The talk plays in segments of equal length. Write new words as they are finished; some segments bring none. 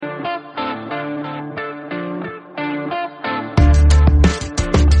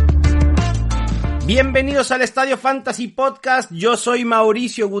Bienvenidos al Estadio Fantasy Podcast, yo soy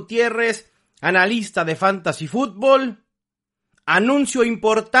Mauricio Gutiérrez, analista de Fantasy Football. Anuncio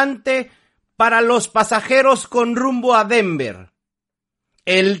importante para los pasajeros con rumbo a Denver.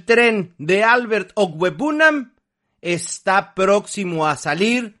 El tren de Albert Okwuegbunam está próximo a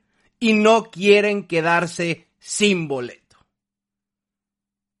salir y no quieren quedarse sin boleto.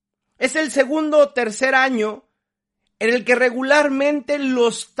 Es el segundo o tercer año en el que regularmente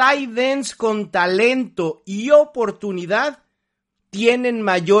los tight ends con talento y oportunidad tienen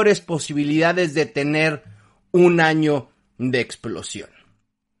mayores posibilidades de tener un año de explosión.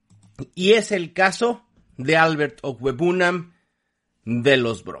 Y es el caso de Albert Okwuegbunam de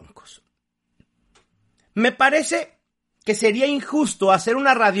los Broncos. Me parece que sería injusto hacer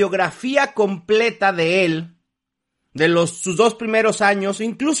una radiografía completa de él, de sus 2 primeros años,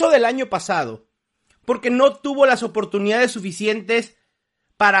 incluso del año pasado, porque no tuvo las oportunidades suficientes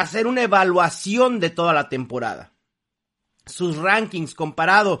para hacer una evaluación de toda la temporada. Sus rankings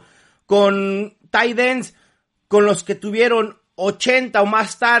comparado con tight ends con los que tuvieron 80 o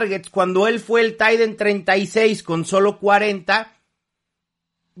más targets cuando él fue el tight end 36 con solo 40,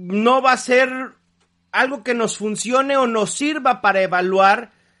 no va a ser algo que nos funcione o nos sirva para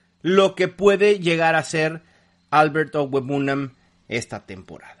evaluar lo que puede llegar a ser Albert Okwuegbunam esta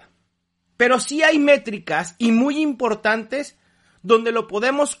temporada. Pero sí hay métricas y muy importantes donde lo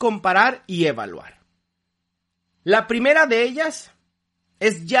podemos comparar y evaluar. La primera de ellas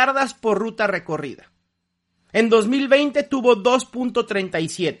es yardas por ruta recorrida. En 2020 tuvo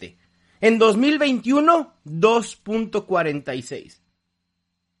 2.37. En 2021, 2.46.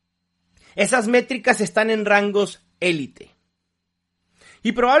 Esas métricas están en rangos élite.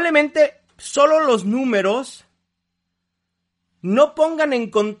 Y probablemente solo los números no pongan en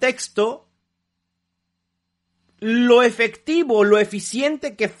contexto lo efectivo, lo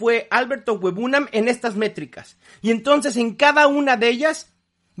eficiente que fue Albert Okwuegbunam en estas métricas. Y entonces en cada una de ellas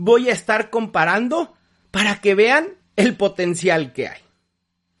voy a estar comparando para que vean el potencial que hay.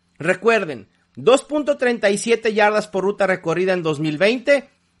 Recuerden, 2.37 yardas por ruta recorrida en 2020,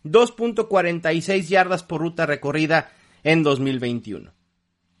 2.46 yardas por ruta recorrida en 2021.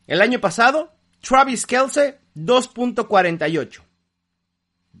 El año pasado, Travis Kelce, 2.48.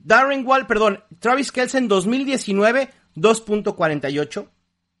 Travis Kelce en 2019, 2.48.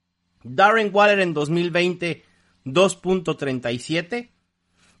 Darren Waller en 2020, 2.37.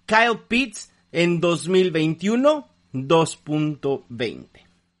 Kyle Pitts en 2021, 2.20.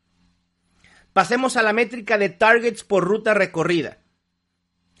 Pasemos a la métrica de targets por ruta recorrida.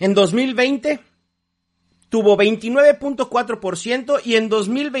 En 2020 tuvo 29.4% y en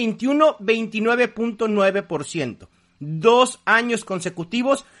 2021 29.9%. 2 años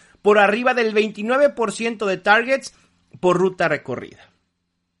consecutivos por arriba del 29% de targets por ruta recorrida.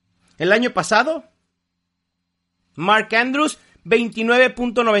 El año pasado, Mark Andrews,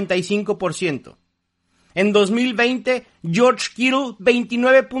 29.95%. En 2020, George Kittle,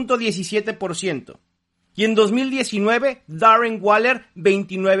 29.17%. Y en 2019, Darren Waller,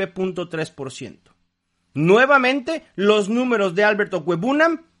 29.3%. Nuevamente, los números de Albert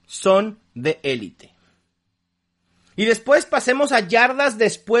Okwuegbunam son de élite. Y después pasemos a yardas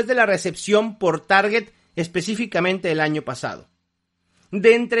después de la recepción por target, específicamente el año pasado.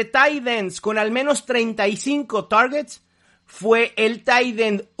 De entre tight ends con al menos 35 targets, fue el tight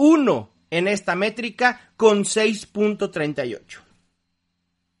end 1 en esta métrica con 6.38.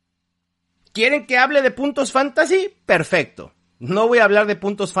 ¿Quieren que hable de puntos fantasy? Perfecto. No voy a hablar de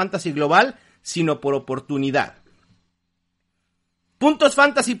puntos fantasy global, sino por oportunidad. Puntos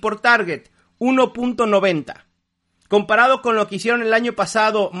fantasy por target, 1.90. Comparado con lo que hicieron el año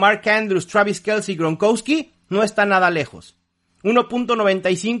pasado Mark Andrews, Travis Kelce y Gronkowski, no está nada lejos.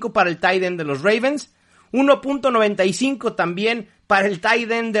 1.95 para el tight end de los Ravens, 1.95 también para el tight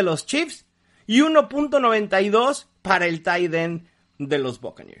end de los Chiefs y 1.92 para el tight end de los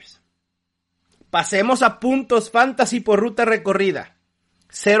Buccaneers. Pasemos a puntos fantasy por ruta recorrida,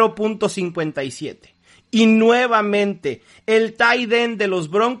 0.57. Y nuevamente, el tight end de los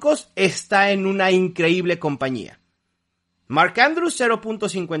Broncos está en una increíble compañía. Mark Andrews,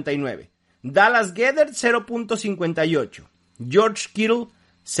 0.59. Dallas Goedert, 0.58. George Kittle,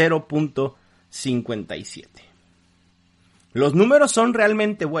 0.57. Los números son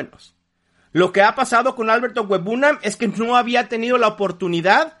realmente buenos. Lo que ha pasado con Albert Okwuegbunam es que no había tenido la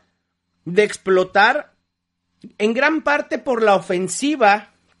oportunidad de explotar, en gran parte por la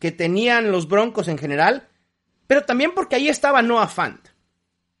ofensiva que tenían los Broncos en general, pero también porque ahí estaba Noah Fant.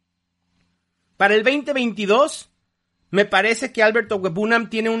 Para el 2022, me parece que Albert Okwuegbunam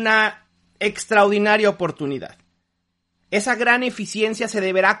tiene una extraordinaria oportunidad. esa gran eficiencia se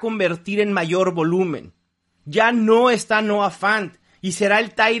deberá convertir en mayor volumen. Ya no está Noah Fant y será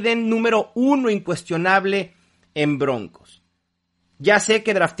el tight end número 1 incuestionable en Broncos. Ya sé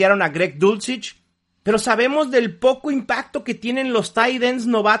que draftearon a Greg Dulcich, pero sabemos del poco impacto que tienen los tight ends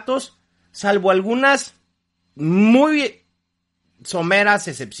novatos, salvo algunas muy someras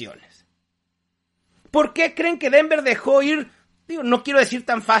excepciones. ¿Por qué creen que Denver dejó ir? No quiero decir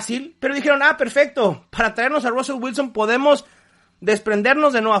tan fácil, pero dijeron, perfecto, para traernos a Russell Wilson podemos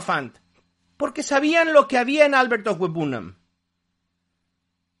desprendernos de Noah Fant. Porque sabían lo que había en Albert Okwuegbunam.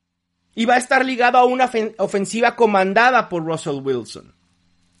 Y va a estar ligado a una ofensiva comandada por Russell Wilson.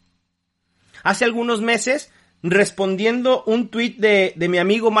 Hace algunos meses, respondiendo un tweet de mi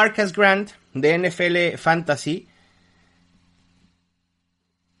amigo Marcus Grant, de NFL Fantasy,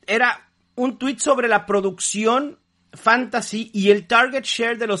 era un tweet sobre la producción fantasy y el target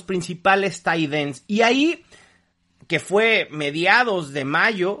share de los principales tight ends. Y ahí, que fue mediados de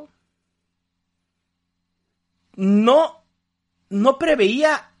mayo, no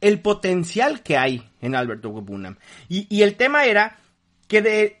preveía el potencial que hay en Albert Okwuegbunam. Y el tema era que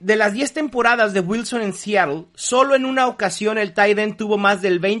de las 10 temporadas de Wilson en Seattle, solo en una ocasión el tight end tuvo más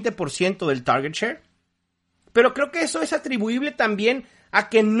del 20% del target share. Pero creo que eso es atribuible también a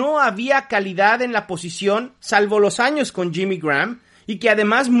que no había calidad en la posición, salvo los años con Jimmy Graham, y que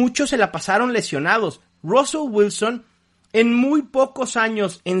además muchos se la pasaron lesionados. Russell Wilson, en muy pocos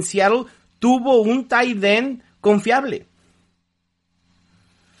años en Seattle, tuvo un tight end confiable.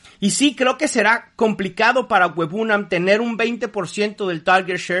 Y sí, creo que será complicado para Okwuegbunam tener un 20% del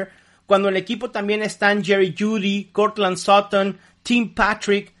target share cuando el equipo también están Jerry Jeudy, Courtland Sutton, Tim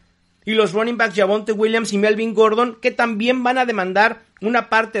Patrick y los running backs Javonte Williams y Melvin Gordon, que también van a demandar una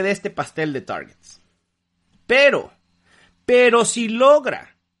parte de este pastel de targets. Pero si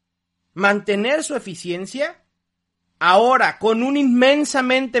logra mantener su eficiencia, ahora con un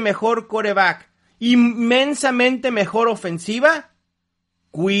inmensamente mejor quarterback, inmensamente mejor ofensiva,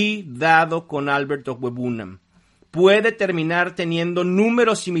 cuidado con Albert Okwuegbunam. Puede terminar teniendo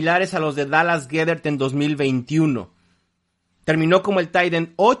números similares a los de Dallas Goedert en 2021. Terminó como el tight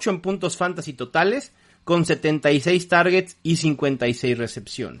end 8 en puntos fantasy totales, con 76 targets y 56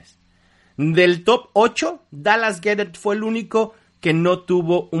 recepciones. Del top 8, Dallas Goedert fue el único que no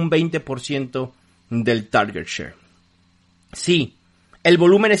tuvo un 20% del target share. Sí, el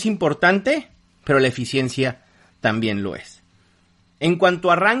volumen es importante, pero la eficiencia también lo es. En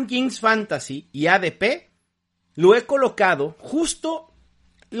cuanto a rankings fantasy y ADP, lo he colocado justo,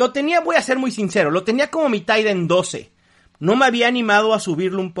 voy a ser muy sincero, lo tenía como mi tight end 12. No me había animado a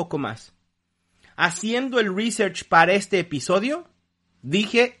subirlo un poco más. Haciendo el research para este episodio,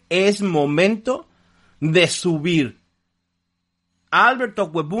 dije, es momento de subir a Albert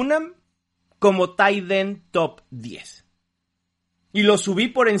Okwuegbunam como tight end top 10. Y lo subí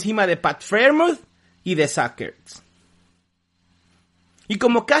por encima de Pat Freiermuth y de Zach Ertz. Y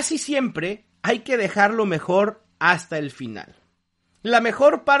como casi siempre, hay que dejarlo mejor hasta el final. La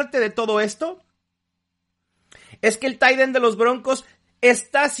mejor parte de todo esto es que el tight end de los Broncos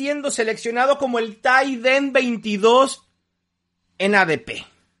está siendo seleccionado como el tight end 22 en ADP.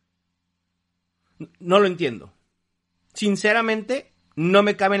 No lo entiendo. Sinceramente, no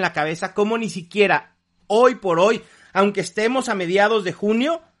me cabe en la cabeza cómo ni siquiera hoy por hoy, aunque estemos a mediados de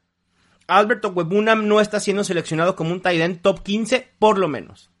junio, Albert Okwuegbunam no está siendo seleccionado como un tight end top 15, por lo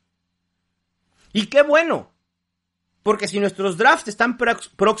menos. Y qué bueno, porque si nuestros drafts están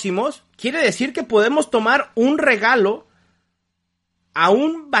próximos, quiere decir que podemos tomar un regalo a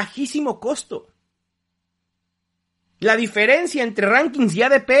un bajísimo costo. La diferencia entre rankings y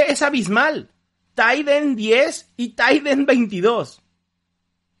ADP es abismal. Tight end 10 y tight end 22.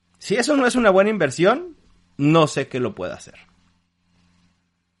 Si eso no es una buena inversión, no sé qué lo pueda hacer.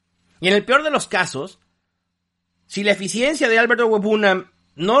 Y en el peor de los casos, si la eficiencia de Albert Okwuegbunam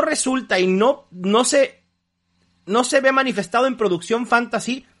no resulta y no se ve manifestado en producción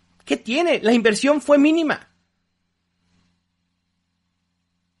fantasy, ¿qué tiene? La inversión fue mínima.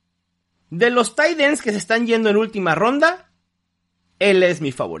 De los tight ends que se están yendo en última ronda, él es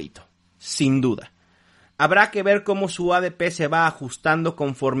mi favorito, sin duda. Habrá que ver cómo su ADP se va ajustando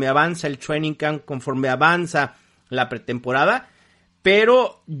conforme avanza el training camp, conforme avanza la pretemporada,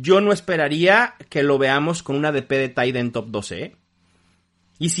 pero yo no esperaría que lo veamos con un ADP de tight end top 12, ¿eh?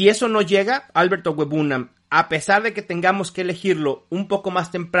 Y si eso no llega, Albert Okwuegbunam, a pesar de que tengamos que elegirlo un poco más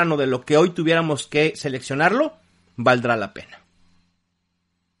temprano de lo que hoy tuviéramos que seleccionarlo, valdrá la pena.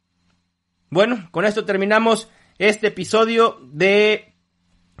 Bueno, con esto terminamos este episodio de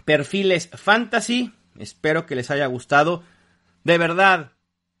Perfiles Fantasy. Espero que les haya gustado. De verdad,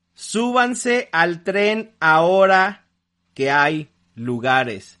 súbanse al tren ahora que hay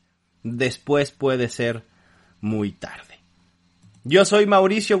lugares. Después puede ser muy tarde. Yo soy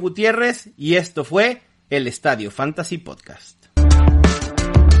Mauricio Gutiérrez y esto fue el Estadio Fantasy Podcast.